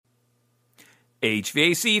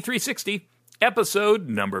HVAC 360, episode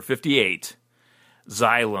number 58.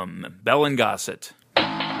 Xylem, Bell & Gossett.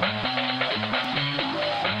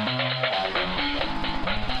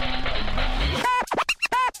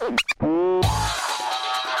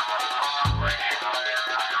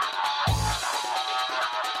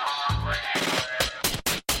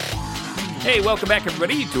 Hey, welcome back,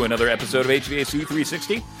 everybody, to another episode of HVAC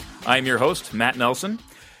 360. I'm your host, Matt Nelson.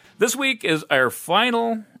 This week is our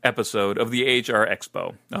final episode of the AHR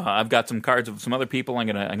Expo. I've got some cards of some other people. I'm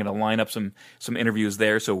gonna line up some interviews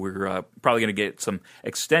there, so we're probably gonna get some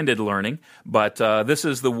extended learning. But this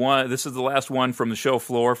is the last one from the show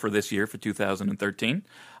floor for this year, for 2013.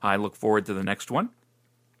 I look forward to the next one.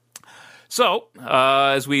 So,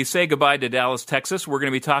 as we say goodbye to Dallas, Texas, we're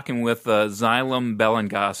going to be talking with Xylem, Bell &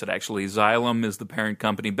 Gossett. Actually, Xylem is the parent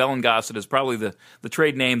company. Bell & Gossett is probably the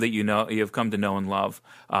trade name that you have come to know and love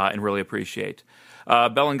and really appreciate.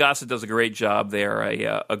 Bell & Gossett does a great job. They are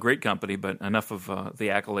a great company, but enough of the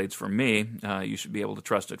accolades from me. You should be able to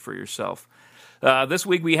trust it for yourself. This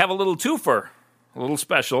week we have a little twofer, a little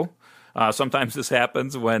special. Sometimes this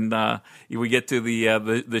happens when we get to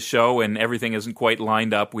the show and everything isn't quite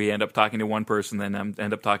lined up. We end up talking to one person, then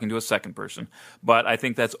end up talking to a second person. But I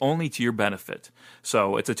think that's only to your benefit.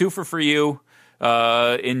 So it's a twofer for you.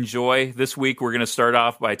 Enjoy. This week we're going to start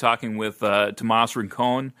off by talking with Tomas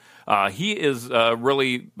Rincon. He is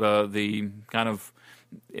really the kind of...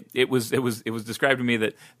 It was described to me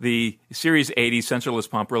that the Series 80 sensorless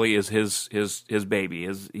pump really is his baby.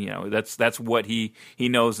 That's what he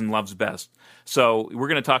knows and loves best. So we're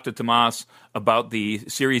going to talk to Tomas about the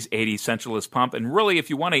Series 80 sensorless pump, and really, if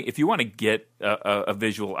you want to get a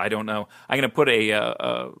visual, I don't know, I'm going to put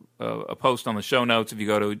a post on the show notes. If you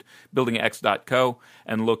go to buildingx.co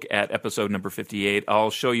and look at episode number 58,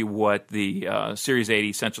 I'll show you what the Series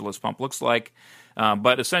 80 sensorless pump looks like.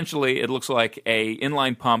 But essentially, it looks like a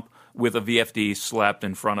inline pump with a VFD slapped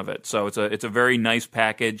in front of it. So it's a very nice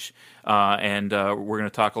package, and we're going to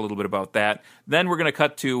talk a little bit about that. Then we're going to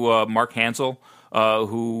cut to Mark Hansel,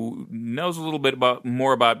 who knows a little bit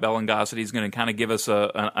more about Bell & Gossett. He's going to kind of give us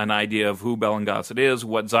an idea of who Bell & Gossett is,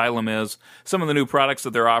 what Xylem is, some of the new products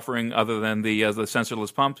that they're offering other than the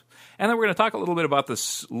sensorless pumps. And then we're going to talk a little bit about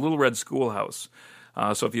this Little Red Schoolhouse.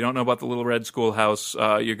 So if you don't know about the Little Red Schoolhouse,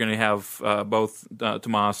 you're going to have both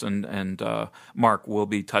Tomas and Mark will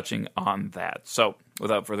be touching on that. So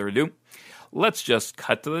without further ado, let's just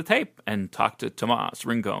cut to the tape and talk to Tomas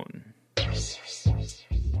Rincon.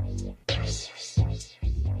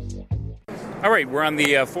 All right, we're on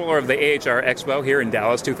the floor of the AHR Expo here in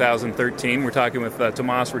Dallas 2013. We're talking with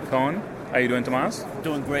Tomas Rincon. How are you doing, Tomas?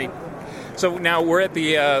 Doing great. So now we're at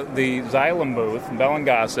the Xylem booth, Bell &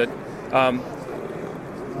 Gossett.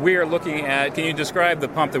 We are looking at, can you describe the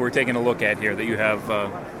pump that we're taking a look at here that you have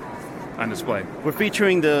on display? We're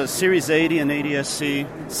featuring the Series 80 and 80SC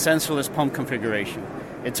sensorless pump configuration.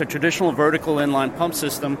 It's a traditional vertical inline pump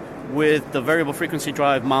system with the variable frequency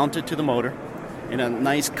drive mounted to the motor in a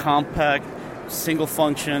nice compact, single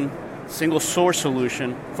function, single source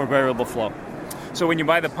solution for variable flow. So when you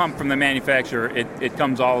buy the pump from the manufacturer, it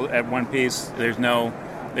comes all at one piece? There's no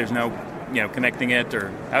connecting it,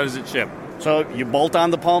 or how does it ship? So you bolt on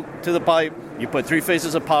the pump to the pipe, you put 3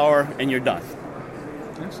 phases of power, and you're done.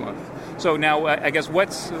 Excellent. So now, I guess,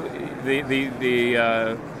 what's is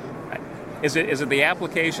it the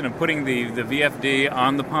application of putting the VFD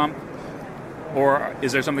on the pump, or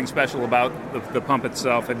is there something special about the pump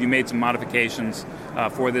itself? Have you made some modifications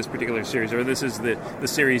for this particular series, or this is the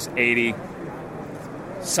Series 80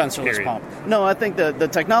 sensorless pump? No, I think the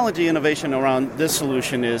technology innovation around this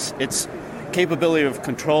solution is its capability of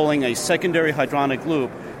controlling a secondary hydronic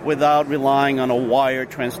loop without relying on a wire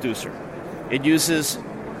transducer. It uses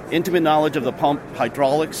intimate knowledge of the pump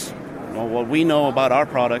hydraulics, what we know about our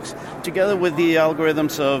products, together with the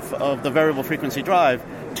algorithms of the variable frequency drive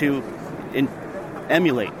to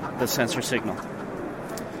emulate the sensor signal.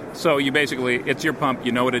 So it's your pump,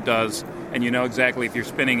 you know what it does, and you know exactly if you're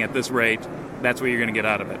spinning at this rate, that's what you're going to get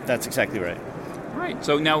out of it. That's exactly right. Right.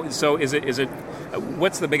 So is it?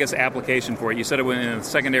 What's the biggest application for it? You said it was in a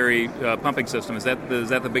secondary pumping system. Is that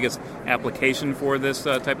the biggest application for this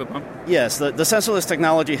type of pump? Yes. The sensorless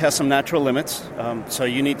technology has some natural limits. So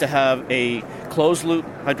you need to have a closed-loop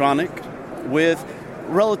hydronic with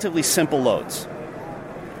relatively simple loads.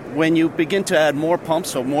 When you begin to add more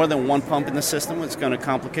pumps, so more than one pump in the system, it's going to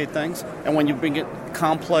complicate things. And when you bring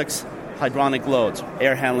complex hydronic loads,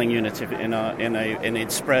 air handling units in a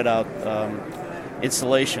spread-out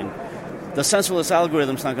installation, the sensorless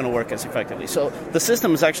algorithm is not going to work as effectively. So the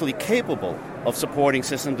system is actually capable of supporting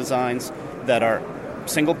system designs that are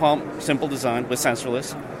single pump, simple design with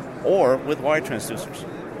sensorless, or with wire transducers.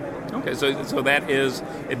 Okay, so that is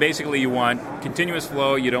it. Basically, you want continuous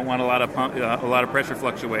flow. You don't want a lot of pressure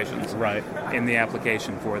fluctuations, Right. in the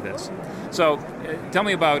application for this. So, tell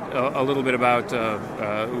me about a little bit about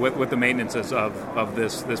what the maintenance is of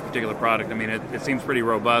this particular product. I mean, it seems pretty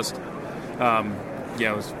robust.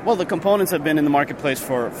 Well, the components have been in the marketplace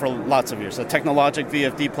for lots of years. The Technologic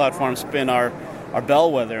VFD platform's been our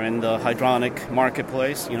bellwether in the hydronic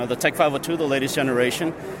marketplace. The Tech 502, the latest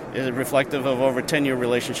generation, is reflective of over 10-year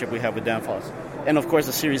relationship we have with Danfoss. And of course,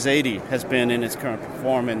 the Series 80 has been in its current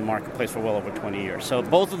form in the marketplace for well over 20 years. So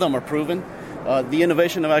both of them are proven. The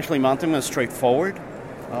innovation of actually mounting them is straightforward.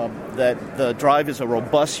 That the drive is a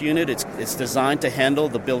robust unit. It's designed to handle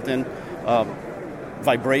the built-in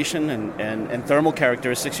vibration and thermal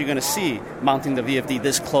characteristics you're going to see mounting the VFD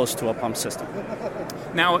this close to a pump system.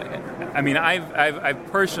 Now, I mean, I've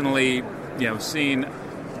personally, seen,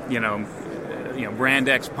 brand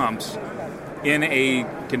X pumps in a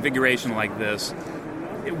configuration like this.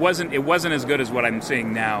 It wasn't as good as what I'm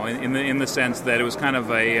seeing now, in the sense that it was kind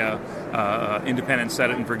of a independent set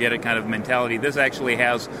it and forget it kind of mentality. This actually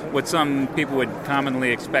has what some people would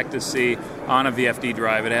commonly expect to see on a VFD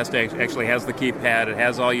drive. It actually has the keypad. It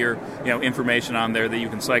has all your information on there that you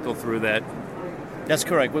can cycle through that. That's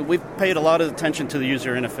correct. We've paid a lot of attention to the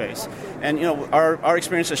user interface. And, our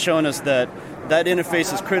experience has shown us that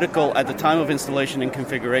interface is critical at the time of installation and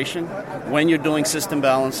configuration, when you're doing system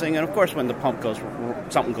balancing, and, of course, when the pump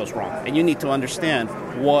something goes wrong. And you need to understand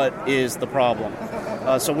what is the problem.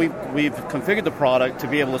 So we've configured the product to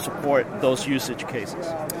be able to support those usage cases.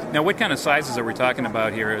 Now, what kind of sizes are we talking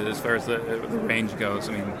about here as far as the range goes?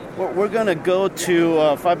 I mean, we're going to go to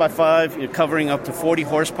 5x5, covering up to 40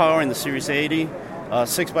 horsepower in the Series 80.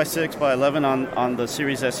 6x6 by 11 on the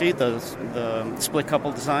Series SE, the split couple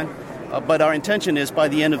design. But our intention is by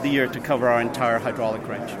the end of the year to cover our entire hydraulic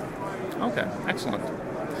range. Okay, excellent.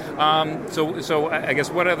 So I guess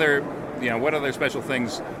what other special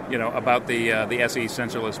things about the SE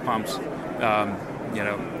sensorless pumps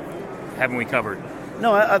haven't we covered?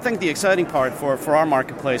 No, I think the exciting part for our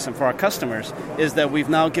marketplace and for our customers is that we've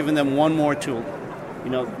now given them one more tool.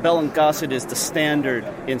 Bell & Gossett is the standard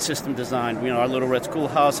in system design. Our Little Red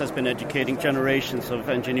Schoolhouse has been educating generations of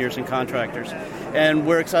engineers and contractors. And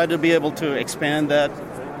we're excited to be able to expand that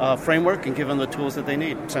framework and give them the tools that they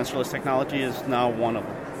need. Sensorless technology is now one of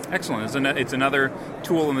them. Excellent. It's another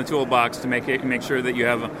tool in the toolbox to make sure that you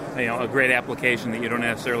have a great application that you don't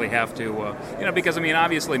necessarily have to because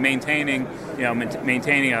obviously maintaining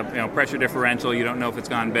a pressure differential, you don't know if it's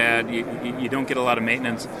gone bad. You don't get a lot of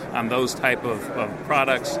maintenance on those type of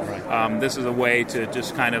products. Right. This is a way to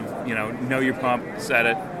just kind of know your pump, set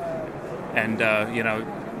it, and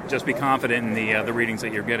just be confident in the readings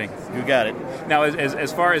that you're getting. You got it. Now,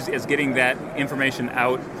 as far as getting that information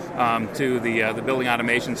out to the building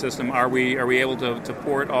automation system, are we able to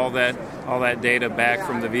port all that data back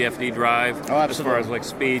from the VFD drive? Oh, absolutely. As far as like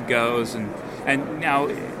speed goes, and now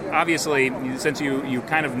obviously since you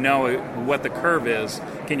kind of know what the curve is,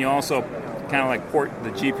 can you also kind of like port the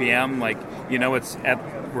GPM, like it's at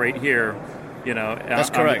right here, That's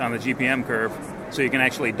correct. on the GPM curve. So you can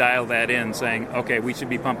actually dial that in, saying, okay, we should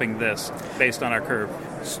be pumping this based on our curve.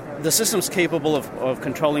 The system's capable of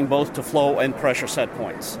controlling both to flow and pressure set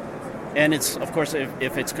points. And it's, of course,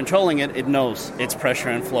 if it's controlling it, it knows its pressure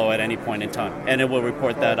and flow at any point in time. And it will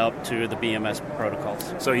report that up to the BMS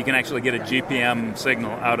protocols. So you can actually get a GPM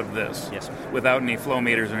signal out of this. Yes, sir. Without any flow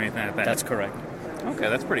meters or anything like that. That's correct. Okay,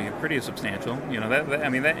 that's pretty substantial. And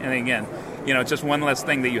again, it's just one less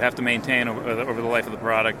thing that you have to maintain over the life of the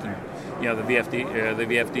product, and the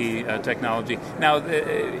VFD technology. Now,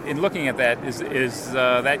 in looking at that, is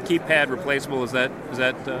that keypad replaceable? Is that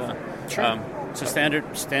Sure. It's a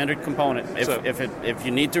standard component. If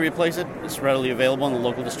you need to replace it, it's readily available in the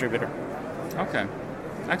local distributor. Okay,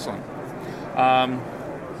 excellent.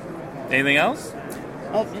 Anything else?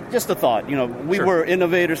 Well, just a thought. We Sure. were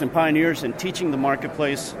innovators and pioneers in teaching the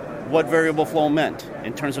marketplace what variable flow meant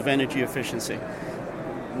in terms of energy efficiency.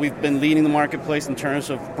 We've been leading the marketplace in terms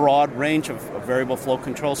of broad range of variable flow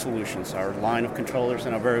control solutions, our line of controllers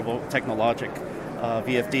and our variable Technologic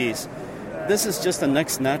VFDs. This is just the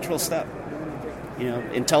next natural step.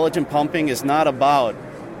 Intelligent pumping is not about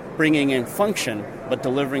bringing in function, but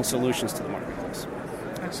delivering solutions to the marketplace.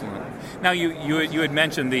 Excellent. Now, you had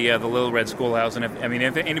mentioned the Little Red Schoolhouse, and if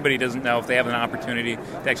anybody doesn't know, if they have an opportunity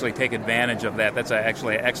to actually take advantage of that, that's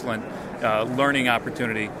actually an excellent learning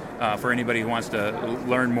opportunity for anybody who wants to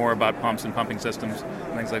learn more about pumps and pumping systems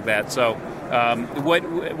and things like that. So,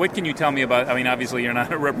 what can you tell me about? Obviously you're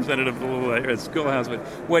not a representative of the Little Red Schoolhouse, but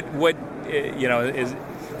what is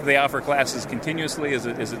they offer classes continuously? Is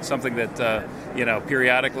it something that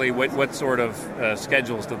periodically? What sort of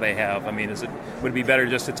schedules do they have? I mean, would it be better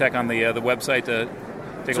just to check on the website to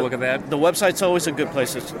take a look at that? The website's always a good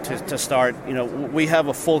place to start. We have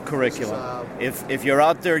a full curriculum. If you're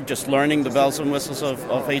out there just learning the bells and whistles of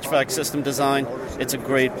HVAC system design, it's a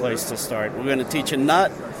great place to start. We're going to teach you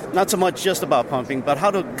not so much just about pumping, but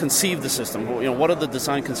how to conceive the system. What are the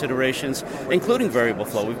design considerations, including variable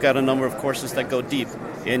flow. We've got a number of courses that go deep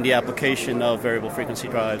in the application of variable frequency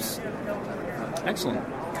drives. Excellent.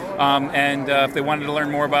 And if they wanted to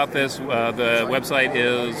learn more about this, the website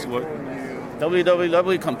is what?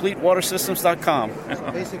 www.completewatersystems.com.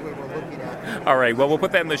 Basically, we're looking at. All right. Well, we'll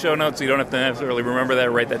put that in the show notes, so you don't have to necessarily remember that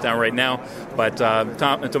or write that down right now. But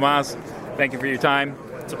Tomas, thank you for your time.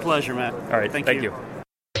 It's a pleasure, Matt. All right. Thank you.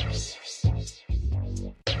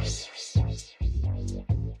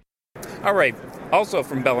 All right. Also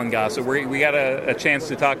from Bell & Gossett, we got a chance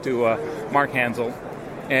to talk to Mark Hansel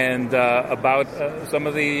and about some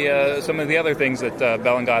of the other things that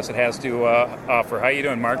Bell & Gossett has to offer. How you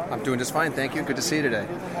doing, Mark? I'm doing just fine, thank you. Good to see you today.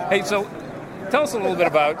 Hey, so tell us a little bit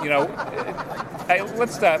about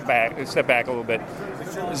let's step back a little bit.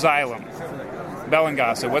 Xylem, Bell &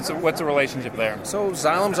 Gossett. What's the relationship there? So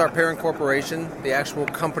Xylem's our parent corporation. The actual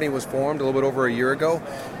company was formed a little bit over a year ago,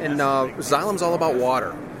 and Xylem's all about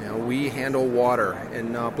water. We handle water,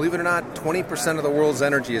 and believe it or not, 20% of the world's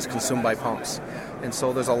energy is consumed by pumps. And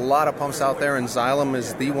so there's a lot of pumps out there, and Xylem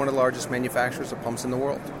is one of the largest manufacturers of pumps in the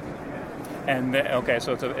world. And okay,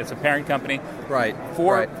 so it's a parent company, right?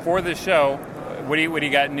 For this show. What do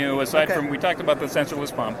you got new aside from we talked about the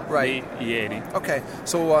sensorless pump, right? The E80. Okay,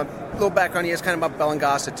 so a little background here is kind of about Bell &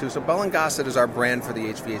 Gossett too. So Bell & Gossett is our brand for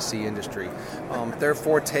the HVAC industry. Their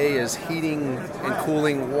forte is heating and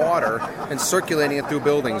cooling water and circulating it through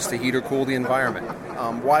buildings to heat or cool the environment.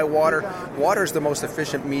 Why water? Water is the most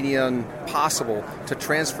efficient medium possible to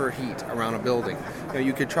transfer heat around a building.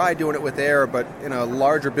 You could try doing it with air, but in a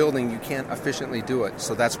larger building you can't efficiently do it.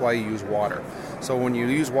 So that's why you use water. So when you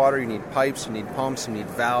use water, you need pipes, you need pumps, you need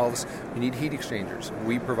valves, you need heat exchangers.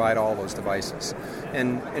 We provide all those devices.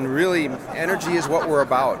 And really, energy is what we're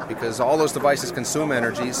about because all those devices consume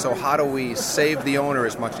energy, so how do we save the owner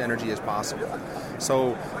as much energy as possible?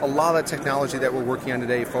 So a lot of the technology that we're working on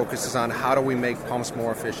today focuses on how do we make pumps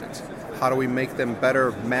more efficient? How do we make them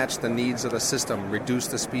better match the needs of the system, reduce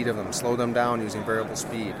the speed of them, slow them down using variable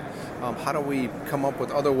speed? How do we come up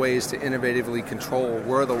with other ways to innovatively control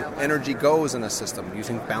where the energy goes in the system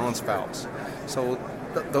using balance valves? So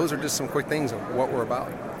those are just some quick things of what we're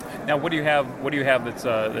about. Now, what do you have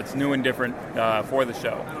that's new and different for the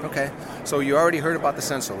show? Okay, so you already heard about the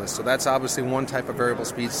sensorless. So that's obviously one type of variable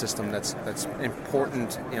speed system that's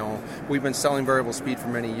important. We've been selling variable speed for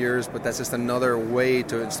many years, but that's just another way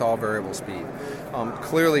to install variable speed.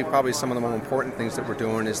 Clearly, probably some of the more important things that we're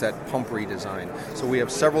doing is that pump redesign. So we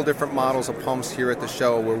have several different models of pumps here at the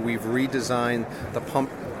show where we've redesigned the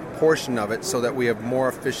pump portion of it so that we have more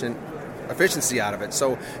efficiency out of it.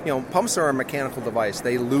 So, pumps are a mechanical device.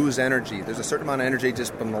 They lose energy. There's a certain amount of energy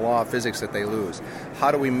just from the law of physics that they lose.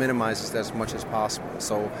 How do we minimize this as much as possible?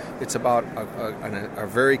 So it's about a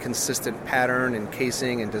very consistent pattern and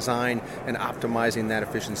casing and design and optimizing that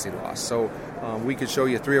efficiency loss. So we could show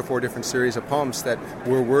you 3 or 4 different series of pumps that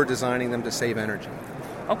we're designing them to save energy.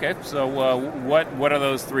 Okay, so what are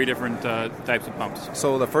those 3 different types of pumps?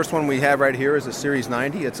 So the first one we have right here is a Series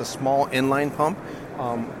 90. It's a small inline pump.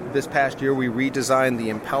 This past year we redesigned the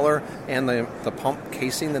impeller and the pump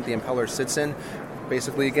casing that the impeller sits in.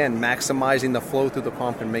 Basically, again, maximizing the flow through the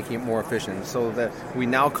pump and making it more efficient. So that we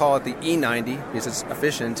now call it the E90 because it's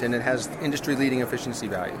efficient and it has industry-leading efficiency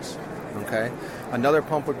values. Okay. Another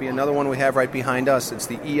pump would be another one we have right behind us. It's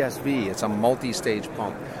the ESV. It's a multi-stage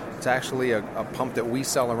pump. It's actually a pump that we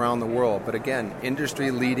sell around the world. But again,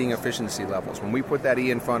 industry-leading efficiency levels. When we put that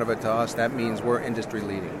E in front of it to us, that means we're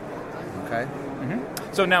industry-leading. Okay.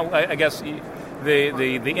 Mm-hmm. So now, I guess the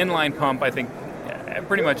inline pump, I think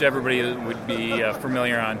pretty much everybody would be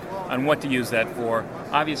familiar on what to use that for.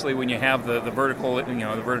 Obviously, when you have the vertical,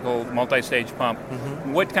 the vertical multi-stage pump,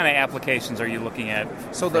 what kind of applications are you looking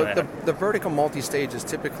at? So the vertical multi-stage is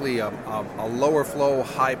typically a lower flow,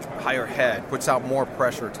 higher head, puts out more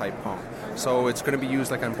pressure type pump. So it's going to be used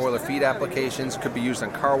like on boiler feed applications, could be used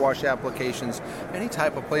on car wash applications, any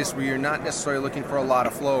type of place where you're not necessarily looking for a lot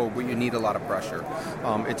of flow, but you need a lot of pressure.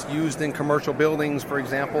 It's used in commercial buildings, for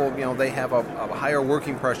example. They have a higher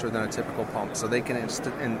working pressure than a typical pump, so they can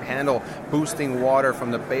handle boosting water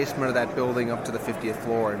from the basement of that building up to the 50th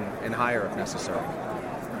floor and higher if necessary.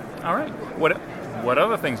 All right. what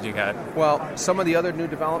other things do you got? Well, some of the other new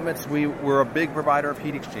developments, we're a big provider of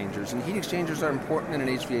heat exchangers. And heat exchangers are important in an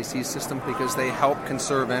HVAC system because they help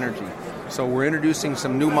conserve energy. So we're introducing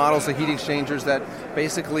some new models of heat exchangers that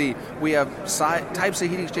basically we have types of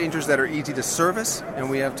heat exchangers that are easy to service, and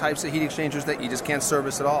we have types of heat exchangers that you just can't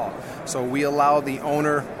service at all. So we allow the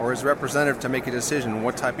owner or his representative to make a decision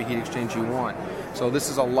what type of heat exchange you want. So this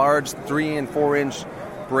is a large 3 and 4 inch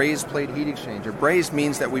brazed plate heat exchanger. Brazed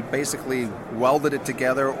means that we basically welded it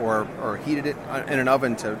together or heated it in an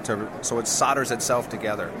oven so it solders itself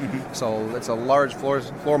together. Mm-hmm. So it's a large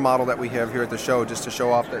floor model that we have here at the show just to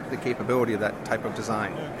show off the capability of that type of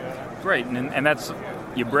design. Great, and that's,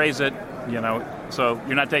 you braze it, so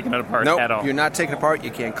you're not taking it apart at all. You're not taking it apart.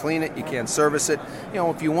 You can't clean it. You can't service it.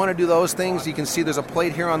 If you want to do those things, you can see there's a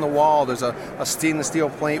plate here on the wall. There's a stainless steel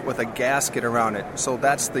plate with a gasket around it. So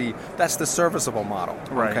that's the serviceable model.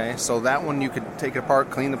 Right. Okay. So that one you could take it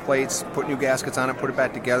apart, clean the plates, put new gaskets on it, put it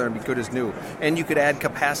back together, and be good as new. And you could add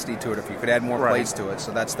capacity to it if you could add more plates to it.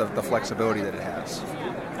 So that's the flexibility that it has.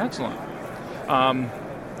 Excellent.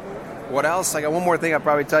 What else? I got one more thing I'll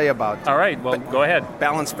probably tell you about. All right, well, go ahead.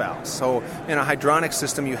 Balance valves. So in a hydronic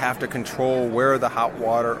system, you have to control where the hot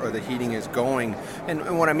water or the heating is going.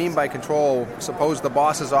 And what I mean by control, suppose the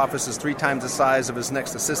boss's office is 3 times the size of his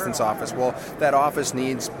next assistant's office. Well, that office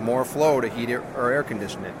needs more flow to heat it or air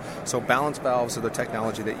condition it. So balance valves are the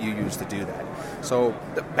technology that you use to do that. So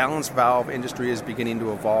the balance valve industry is beginning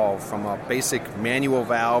to evolve from a basic manual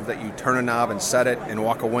valve that you turn a knob and set it and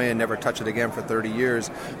walk away and never touch it again for 30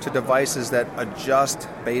 years to devices that adjust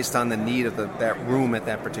based on the need of that room at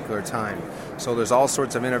that particular time. So there's all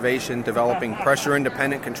sorts of innovation developing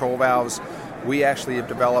pressure-independent control valves. We actually have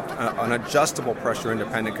developed an adjustable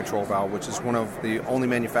pressure-independent control valve, which is one of the only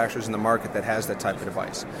manufacturers in the market that has that type of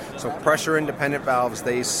device. So pressure-independent valves,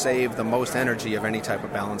 they save the most energy of any type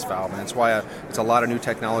of balance valve, and that's why it's a lot of new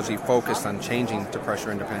technology focused on changing to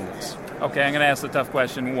pressure independence. Okay, I'm going to ask the tough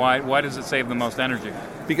question. Why does it save the most energy?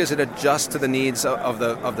 Because it adjusts to the needs of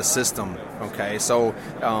the system. Okay, so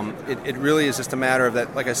it really is just a matter of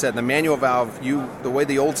that. Like I said, the manual valve, the way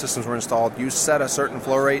the old systems were installed, you set a certain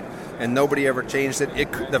flow rate, and nobody ever changed it.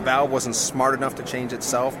 The valve wasn't smart enough to change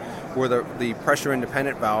itself. Where the pressure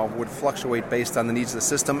independent valve would fluctuate based on the needs of the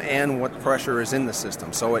system and what pressure is in the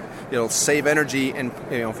system. So it'll save energy, and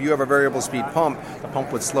if you have a variable speed pump, the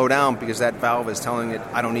pump would slow down because that valve is telling it,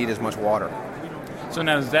 I don't need as much water. So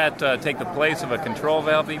now does that take the place of a control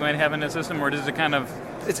valve that you might have in the system, or does it kind of...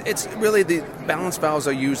 It's really, the balance valves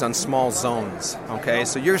are used on small zones, okay?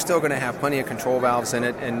 So you're still going to have plenty of control valves in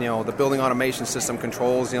it, and the building automation system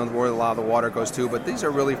controls where a lot of the water goes to, but these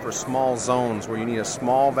are really for small zones where you need a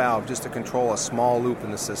small valve just to control a small loop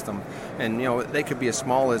in the system. And they could be as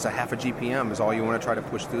small as a half a GPM is all you want to try to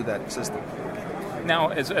push through that system. Now,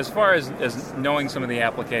 as far as knowing some of the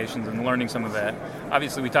applications and learning some of that,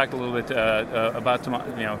 obviously we talked a little bit about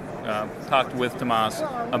talked with Tomas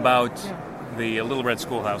about the Little Red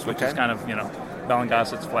Schoolhouse, which is kind of Bell and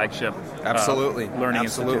Gossett's flagship. Absolutely, learning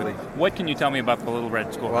absolutely. Institute. What can you tell me about the Little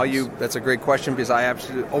Red Schoolhouse? Well, that's a great question because I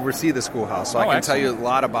actually oversee the schoolhouse, so I can tell you a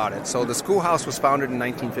lot about it. So the schoolhouse was founded in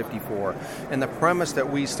 1954, and the premise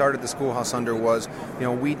that we started the schoolhouse under was,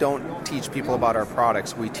 we don't teach people about our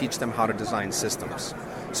products, we teach them how to design systems.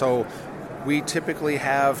 So we typically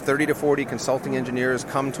have 30 to 40 consulting engineers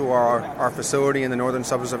come to our facility in the northern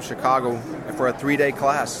suburbs of Chicago for a 3-day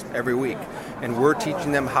class every week. And we're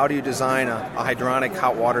teaching them how do you design a hydronic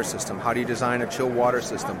hot water system? How do you design a chilled water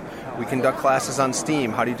system? We conduct classes on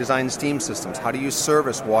steam. How do you design steam systems? How do you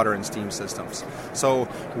service water and steam systems? So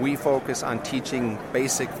we focus on teaching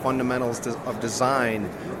basic fundamentals of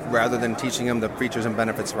design rather than teaching them the features and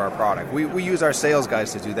benefits of our product. We use our sales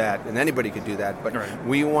guys to do that, and anybody could do that, but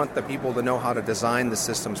we want the people to know how to design the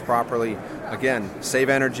systems properly. Again, save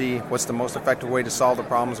energy, what's the most effective way to solve the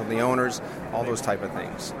problems of the owners, all those type of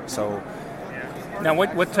things. So now,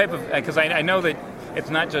 what type of? Because I know that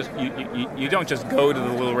it's not just you don't just go to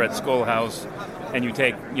the Little Red Schoolhouse and you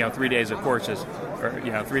take 3 days of courses, or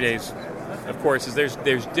 3 days of courses.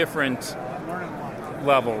 There's different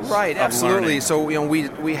levels. Right, of absolutely. learning. So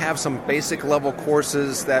we have some basic level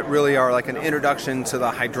courses that really are like an introduction to the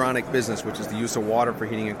hydronic business, which is the use of water for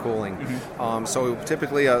heating and cooling. Mm-hmm. So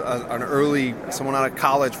typically someone out of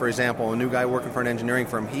college, for example, a new guy working for an engineering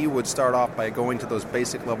firm, he would start off by going to those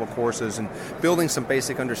basic level courses and building some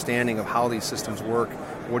basic understanding of how these systems work.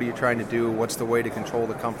 What are you trying to do? What's the way to control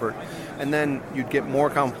the comfort? And then you'd get more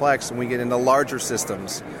complex and we get into larger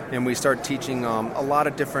systems, and we start teaching a lot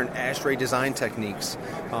of different ASHRAE design techniques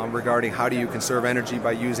regarding how do you conserve energy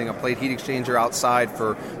by using a plate heat exchanger outside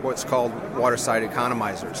for what's called water-side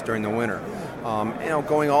economizers during the winter.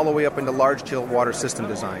 Going all the way up into large chill water system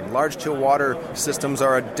design. Large chill water systems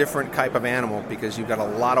are a different type of animal because you've got a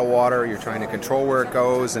lot of water, you're trying to control where it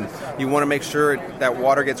goes, and you want to make sure that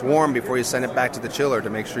water gets warm before you send it back to the chiller to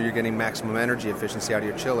make sure you're getting maximum energy efficiency out of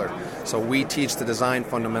your chiller. So we teach the design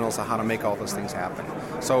fundamentals of how to make all those things happen.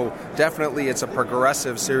 So definitely it's a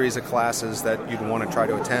progressive series of classes that you'd want to try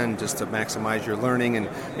to attend just to maximize your learning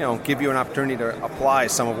and give you an opportunity to apply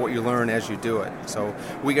some of what you learn as you do it. So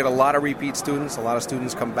we get a lot of repeat students. A lot of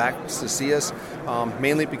students come back to see us,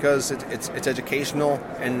 mainly because it's educational,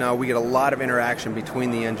 and we get a lot of interaction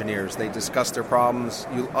between the engineers. They discuss their problems.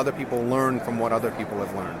 Other people learn from what other people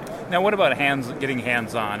have learned. Now, what about getting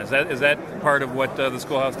hands-on? Is that part of what the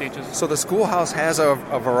schoolhouse teaches? So the schoolhouse has a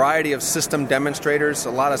variety of system demonstrators.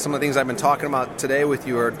 Some of the things I've been talking about today with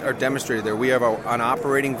you are demonstrated there. We have an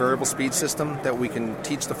operating variable speed system that we can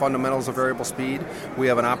teach the fundamentals of variable speed. We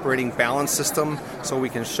have an operating balance system, so we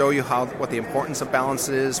can show you what the importance of balance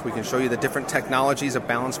is. We can show you the different technologies of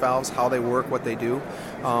balance valves, how they work, what they do.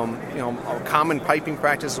 A common piping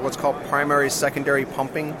practice is what's called primary-secondary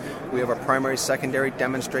pumping. We have a primary-secondary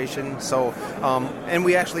demonstration. So, and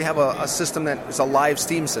we actually have a system that is a live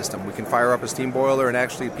steam system. We can fire up a steam boiler, and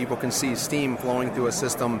actually people can see steam flowing through a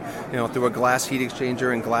system, through a glass heat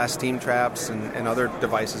exchanger and glass steam traps and other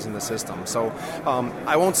devices in the system. So,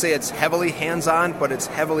 I won't say it's heavily hands-on, but it's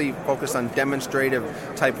heavily focused on demonstrative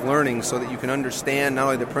type learning so that you can understand not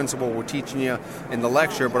only the principle we're teaching you in the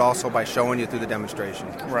lecture, but also by showing you through the demonstration.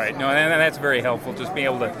 Right. No, and that's very helpful. Just being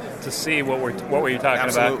able to see what were you talking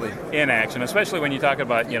Absolutely. about in action, especially when you talk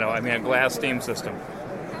about a glass steam system.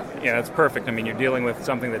 It's perfect. I mean, you're dealing with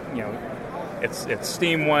something that it's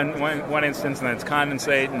steam one instance, and then it's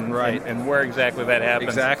condensate, and right. and where exactly that happens.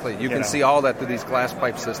 Exactly. You can see all that through these glass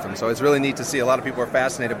pipe systems. So it's really neat to see. A lot of people are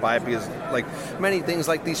fascinated by it because, like many things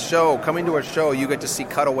like coming to a show, you get to see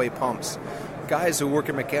cutaway pumps. Guys who work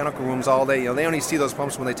in mechanical rooms all day, they only see those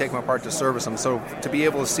pumps when they take them apart to service them. So to be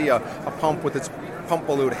able to see a pump with its pump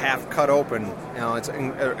balloon half cut open, it's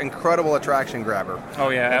an incredible attraction grabber. Oh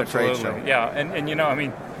yeah, at absolutely. A trade show. Yeah, and I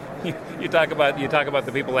mean, you talk about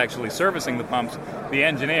the people actually servicing the pumps, the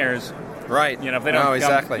engineers. Right. If they don't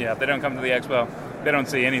exactly. If they don't come to the expo, they don't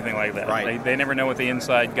see anything like that. Right. They never know what the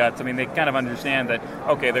inside guts. I mean, they kind of understand that.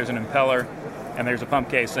 Okay, there's an impeller, and there's a pump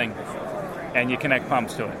casing, and you connect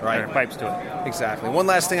pumps to it, or pipes to it. Exactly. One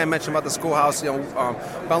last thing I mentioned about the schoolhouse,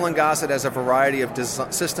 Bell & Gossett has a variety of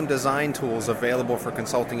system design tools available for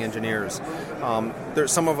consulting engineers.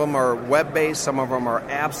 Some of them are web-based, some of them are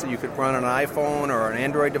apps that you could run on an iPhone or an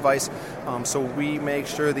Android device. So we make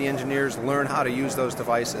sure the engineers learn how to use those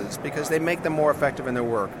devices because they make them more effective in their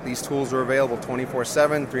work. These tools are available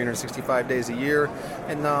 24/7, 365 days a year,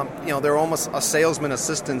 and they're almost a salesman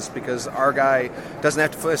assistance because our guy doesn't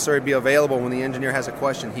have to necessarily be available when the engineer has a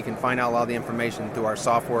question. He can find out a lot of the information through our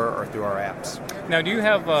software or through our apps. Now, do you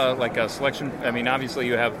have like a selection? I mean, obviously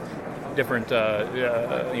you have different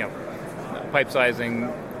pipe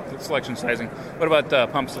sizing, selection sizing. What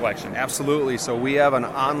about pump selection? Absolutely. So we have an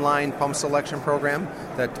online pump selection program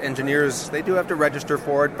that engineers, they do have to register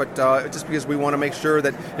for it, but just because we want to make sure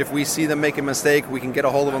that if we see them make a mistake, we can get a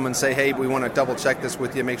hold of them and say, hey, we want to double check this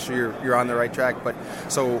with you, make sure you're on the right track. But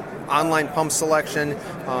so online pump selection,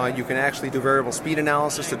 you can actually do variable speed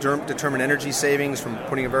analysis to determine energy savings from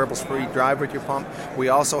putting a variable speed drive with your pump. We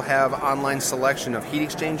also have online selection of heat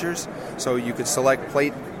exchangers, so you could select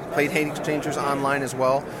plate heat exchangers online as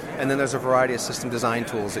well, and then there's a variety of system design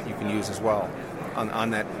tools that you can use as well on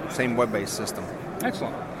that same web-based system.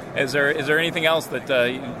 Excellent. Is there anything else that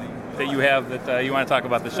you have that you want to talk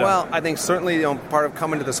about the show? Well, I think certainly part of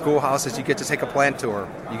coming to the schoolhouse is you get to take a plant tour.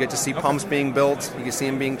 You get to see pumps being built. You can see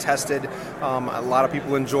them being tested. A lot of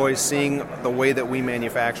people enjoy seeing the way that we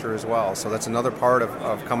manufacture as well. So that's another part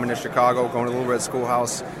of coming to Chicago, going to Little Red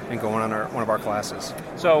Schoolhouse, and going on one of our classes.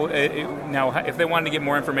 So now, if they wanted to get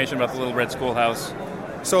more information about the Little Red Schoolhouse,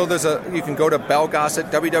 so you can go to Bell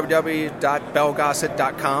Gossett,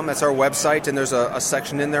 www.bellgossett.com. That's our website, and there's a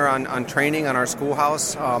section in there on training on our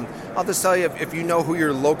schoolhouse. I'll just tell you, if you know who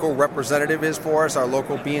your local representative is for us, our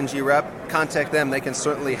local B&G rep, contact them. They can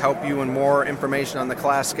certainly help you in more information on the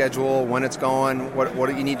class schedule, when it's going,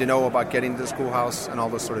 what you need to know about getting to the schoolhouse, and all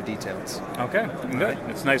those sort of details. Okay, good.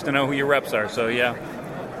 It's nice to know who your reps are, so yeah.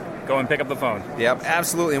 Go and pick up the phone. Yep,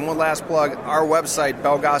 absolutely. And one last plug, our website,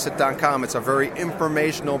 bellgossett.com, it's a very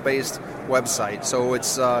informational-based website. So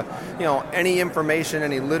it's, any information,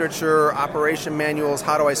 any literature, operation manuals,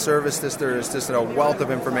 how do I service this, there's just a wealth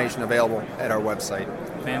of information available at our website.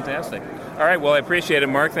 Fantastic. All right, well, I appreciate it,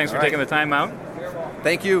 Mark. Thanks for taking the time out.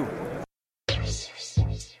 Thank you.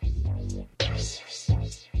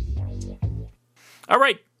 All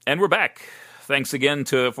right, and we're back. thanks again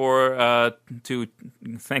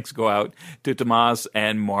thanks go out to Tomas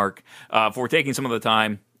and Mark for taking some of the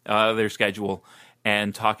time out of their schedule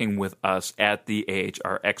and talking with us at the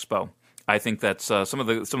AHR Expo. I think that's some of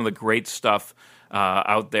the great stuff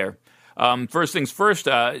out there. First things first,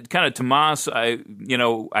 kind of Tomas, I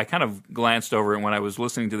kind of glanced over it when I was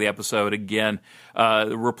listening to the episode again.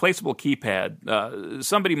 The replaceable keypad.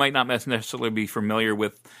 Somebody might not necessarily be familiar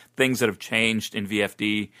with things that have changed in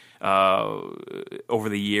VFD over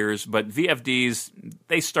the years, but VFDs,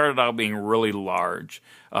 they started out being really large.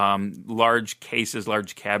 Large cases,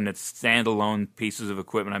 large cabinets, standalone pieces of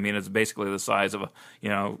equipment. I mean, it's basically the size of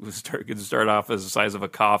could start off as the size of a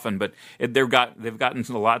coffin, but they've gotten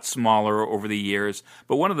a lot smaller over the years.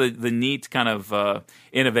 But one of the neat kind of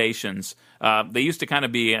innovations, they used to kind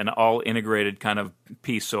of be an all integrated kind of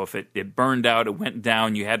piece. So if it burned out, it went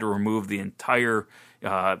down, you had to remove the entire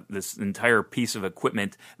this entire piece of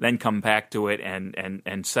equipment, then come back to it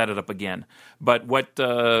and set it up again. But what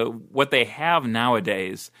they have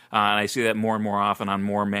nowadays, and I see that more and more often on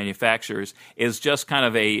more manufacturers, is just kind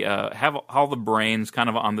of have all the brains kind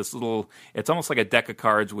of on this little. It's almost like a deck of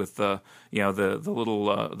cards with the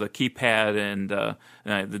little the keypad and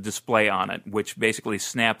the display on it, which basically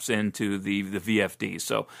snaps into the VFD.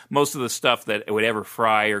 So most of the stuff that would ever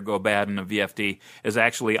fry or go bad in a VFD is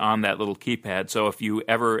actually on that little keypad. So if you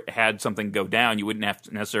ever had something go down, you wouldn't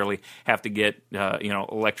necessarily have to get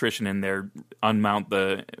electrician in there, unmount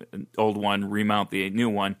the old one, remount the new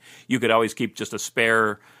one. You could always keep just a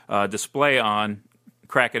spare display on,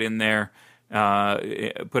 crack it in there,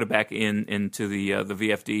 put it back into the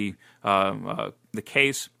VFD, the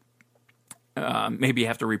case. Maybe you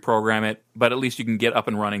have to reprogram it, but at least you can get up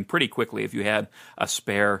and running pretty quickly if you had a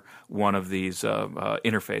spare one of these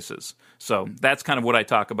interfaces. So that's kind of what I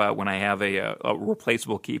talk about when I have a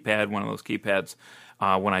replaceable keypad, one of those keypads,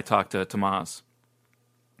 when I talk to Tomas.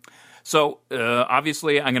 So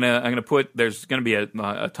obviously, I'm gonna put. There's gonna be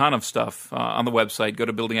a ton of stuff on the website. Go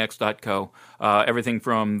to buildingx.co. Everything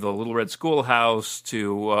from the Little Red Schoolhouse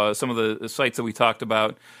to some of the sites that we talked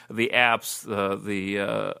about, the apps,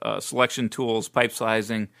 the selection tools, pipe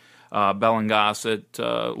sizing, Bell & Gossett,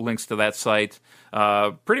 links to that site.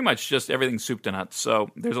 Pretty much just everything soup to nuts. So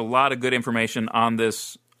there's a lot of good information on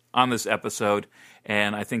this episode.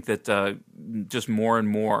 And I think that just more and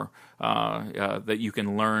more that you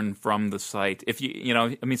can learn from the site. If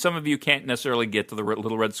some of you can't necessarily get to the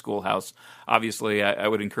Little Red Schoolhouse. Obviously, I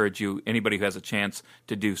would encourage anybody who has a chance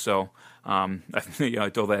to do so. I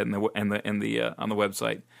told that on the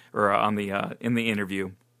website or in the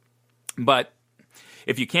interview. But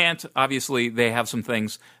if you can't, obviously they have some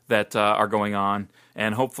things that are going on,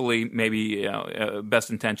 and hopefully, maybe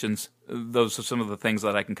best intentions. Those are some of the things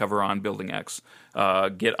that I can cover on Building X.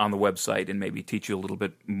 Get on the website and maybe teach you a little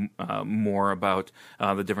bit more about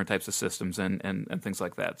the different types of systems and things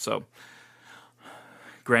like that. So,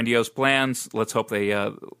 grandiose plans. Let's hope they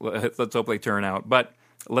turn out. But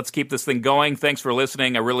let's keep this thing going. Thanks for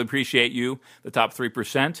listening. I really appreciate you, the top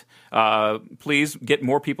 3%. Please get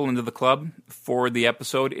more people into the club for the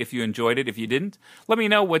episode if you enjoyed it. If you didn't, let me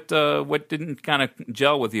know what didn't kind of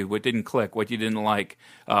gel with you, what didn't click, what you didn't like.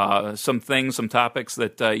 Some topics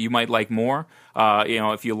that you might like more.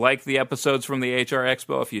 If you like the episodes from the HR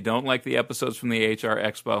Expo, if you don't like the episodes from the HR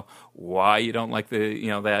Expo, why you don't like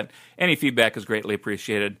that. Any feedback is greatly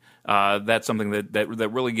appreciated. That's something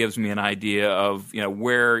that really gives me an idea of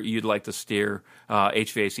where you'd like to steer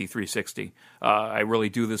HVAC 360. I really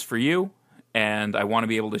do this for you, and I want to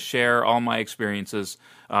be able to share all my experiences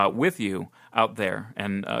with you out there.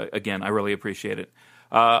 And again, I really appreciate it.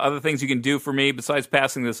 Other things you can do for me besides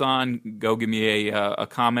passing this on, go give me a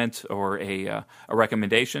comment or a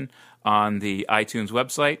recommendation on the iTunes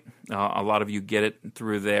website. A lot of you get it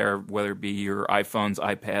through there, whether it be your iPhones,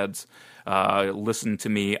 iPads. Listen to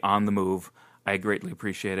me on the move. I greatly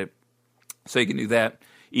appreciate it. So you can do that.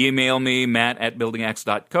 Email me,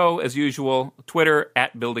 matt@buildingx.co, as usual. Twitter,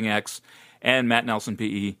 @buildingx, and Matt Nelson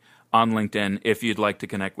PE on LinkedIn if you'd like to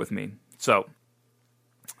connect with me. So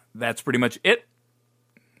that's pretty much it.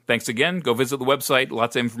 Thanks again. Go visit the website.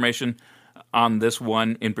 Lots of information on this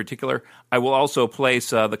one in particular. I will also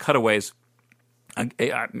place the cutaways.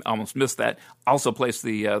 I almost missed that. Also place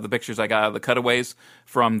the pictures I got of the cutaways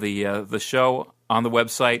from the show on the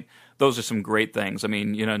website. Those are some great things. I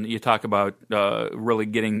mean, you talk about really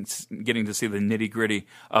getting to see the nitty-gritty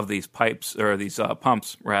of these pipes, or these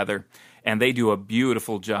pumps rather, and they do a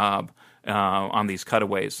beautiful job on these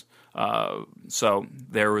cutaways. So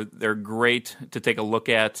they're great to take a look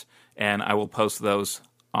at, and I will post those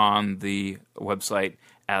on the website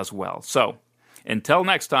as well. So until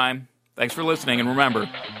next time, thanks for listening, and remember,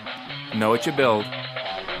 know what you build,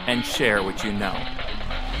 and share what you know.